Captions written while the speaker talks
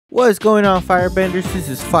What's going on, Firebenders? This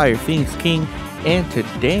is FirePhoenixKing, and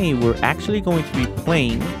today we're actually going to be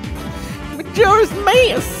playing Majora's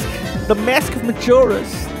Mask! The Mask of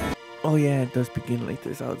Majora's. Oh yeah, it does begin like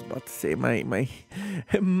this. I was about to say my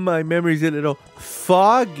memory's a little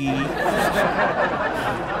foggy.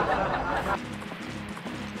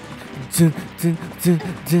 In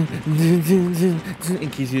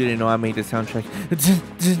case you didn't know, I made the soundtrack.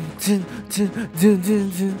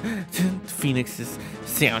 Phoenix's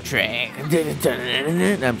soundtrack.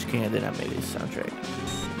 I'm just kidding, then I made this soundtrack.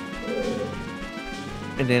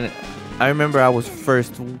 And then I remember I was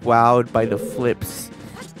first wowed by the flips.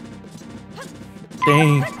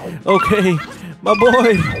 Dang. Okay, my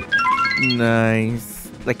boy.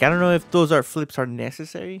 Nice. Like, I don't know if those flips are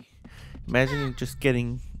necessary. Imagine just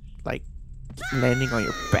getting, like, landing on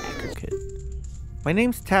your back. Okay. My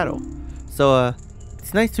name's Tato. So,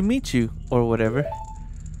 it's nice to meet you, or whatever.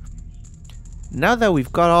 Now that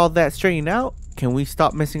we've got all that straightened out, can we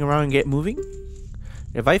stop messing around and get moving?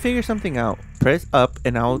 If I figure something out, press up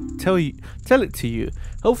and I'll tell it to you.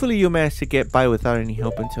 Hopefully you'll manage to get by without any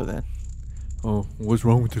help until then. Oh, what's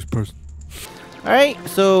wrong with this person? Alright,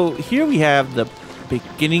 so here we have the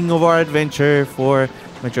beginning of our adventure for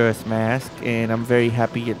Majora's Mask, and I'm very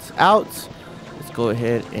happy it's out. Let's go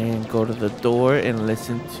ahead and go to the door and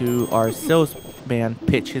listen to our salesman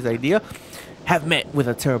pitch his idea. Have met with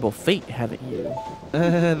a terrible fate, haven't you?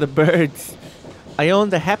 The birds. I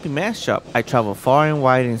own the Happy Mask Shop. I travel far and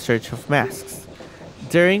wide in search of masks.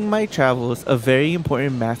 During my travels, a very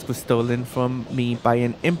important mask was stolen from me by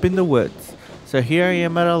an imp in the woods. So here I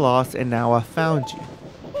am at a loss, and now I found you.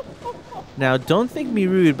 Now don't think me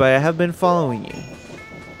rude, but I have been following you.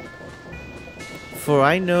 For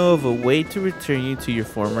I know of a way to return you to your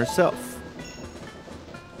former self.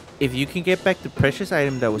 If you can get back the precious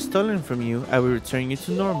item that was stolen from you, I will return you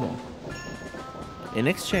to normal. In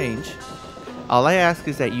exchange, all I ask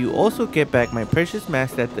is that you also get back my precious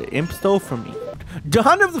mask that the imp stole from me.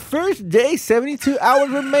 Dawn of the first day, 72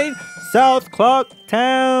 hours remain, South Clock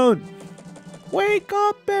Town. Wake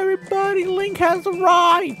up, everybody, Link has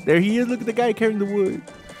arrived. There he is, look at the guy carrying the wood.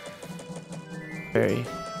 Fairy.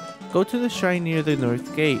 Go to the shrine near the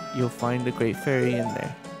north gate. You'll find the Great Fairy in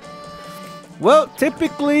there. Well,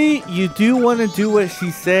 typically, you do want to do what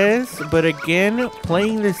she says. But again,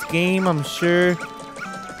 playing this game, I'm sure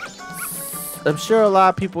a lot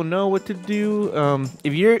of people know what to do.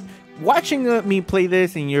 If you're watching me play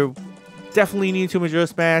this and you're definitely new to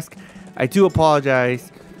Majora's Mask, I do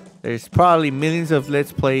apologize. There's probably millions of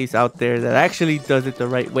Let's Plays out there that actually does it the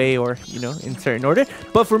right way, or, you know, in certain order.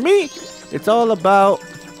 But for me, it's all about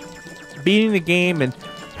beating the game and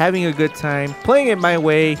having a good time, playing it my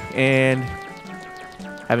way, and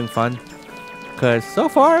having fun. Because so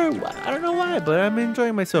far, I don't know why, but I'm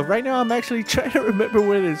enjoying myself. Right now, I'm actually trying to remember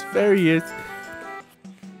where this ferry is.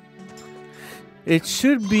 It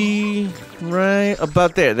should be right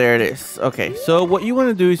about there. There it is. Okay, so what you want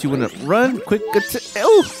to do is you want to run quick.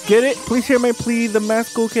 Oh, get it? Please hear my plea. The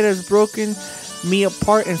mask kid has broken me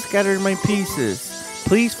apart and scattered my pieces.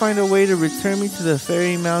 Please find a way to return me to the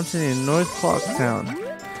Fairy Mountain in North Clock Town.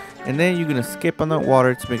 And then you're going to skip on that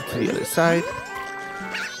water to make it to the other side.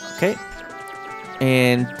 Okay.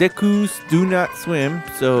 And Deku's do not swim,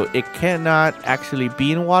 so it cannot actually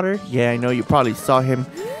be in water. Yeah, I know you probably saw him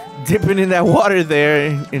dipping in that water there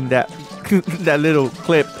in that that little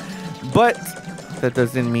clip. But that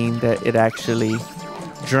doesn't mean that it actually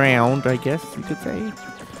drowned, I guess you could say.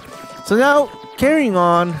 So now, carrying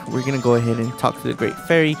on, we're going to go ahead and talk to the Great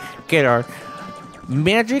Fairy, get our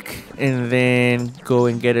magic, and then go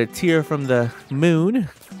and get a tear from the moon.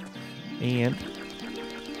 And,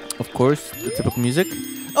 of course, the typical music.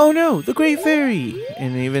 Oh no, the Great Fairy!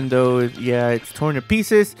 And even though, yeah, it's torn to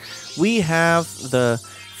pieces, we have the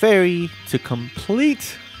fairy to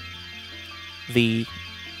complete the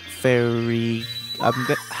fairy. I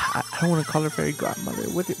don't want to call her fairy godmother.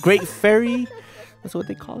 What? Great Fairy? That's what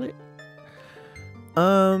they call it.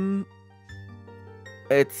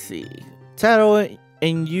 Let's see. Tato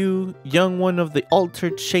and you, young one of the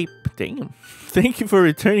altered shape. Damn. Thank you for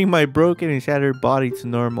returning my broken and shattered body to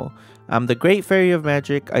normal. I'm the Great Fairy of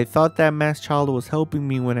Magic. I thought that masked child was helping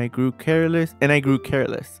me when I grew careless, and I grew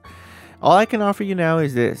careless. All I can offer you now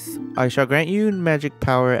is this. I shall grant you magic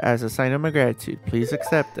power as a sign of my gratitude. Please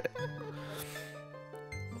accept it.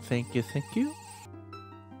 Thank you, thank you.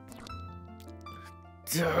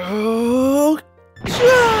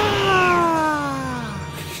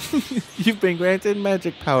 You've been granted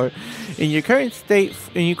magic power. In your current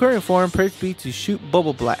form, press B to shoot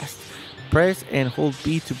bubble blast. Press and hold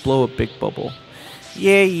B to blow a big bubble.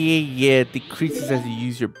 Yeah. It decreases as you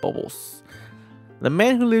use your bubbles. The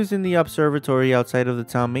man who lives in the observatory outside of the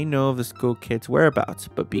town may know of the school kid's whereabouts,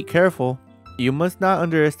 but be careful. You must not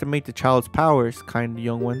underestimate the child's powers, kind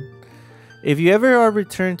young one. If you ever are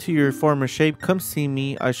returned to your former shape, come see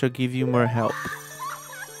me. I shall give you more help.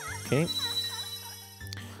 Okay.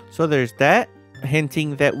 So there's that,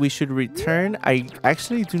 hinting that we should return. I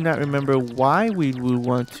actually do not remember why we would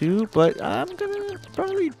want to, but I'm gonna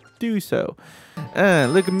probably do so.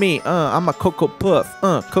 Look at me. I'm a Cocoa Puff.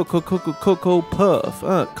 Cocoa Puff.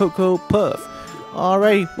 Cocoa Puff.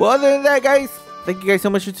 Alrighty. Well, other than that, guys, thank you guys so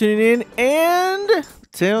much for tuning in, and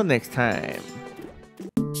till next time.